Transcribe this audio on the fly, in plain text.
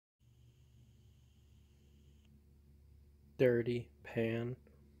dirty pan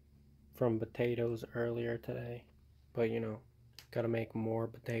from potatoes earlier today. But you know, gotta make more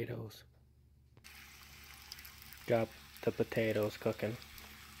potatoes. Got the potatoes cooking.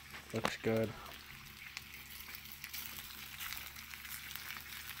 Looks good.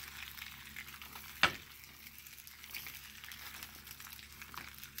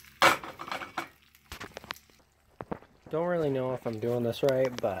 Don't really know if I'm doing this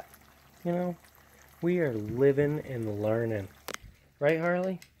right, but you know, we are living and learning. Right,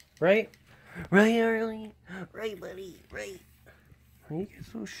 Harley? Right? Right, Harley? Right, buddy? Right. Why you get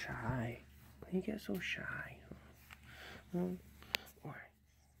so shy? Why you get so shy? Why?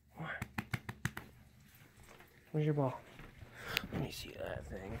 Where's your ball? Let me see that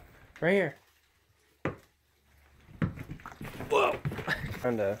thing. Right here. Whoa!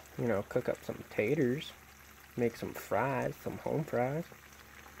 Trying to, you know, cook up some taters. Make some fries, some home fries.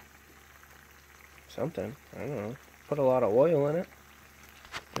 Something. I don't know. Put a lot of oil in it.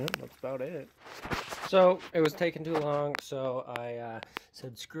 Yeah, that's about it. So, it was taking too long, so I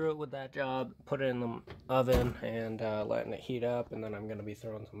said screw it with that job, put it in the oven, and letting it heat up, and then I'm going to be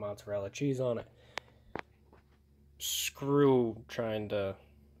throwing some mozzarella cheese on it. Screw trying to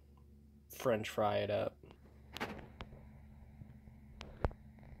French fry it up.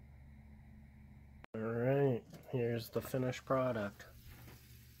 Alright, here's the finished product.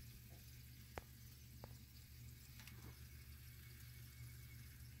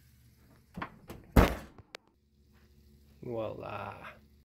 Voila.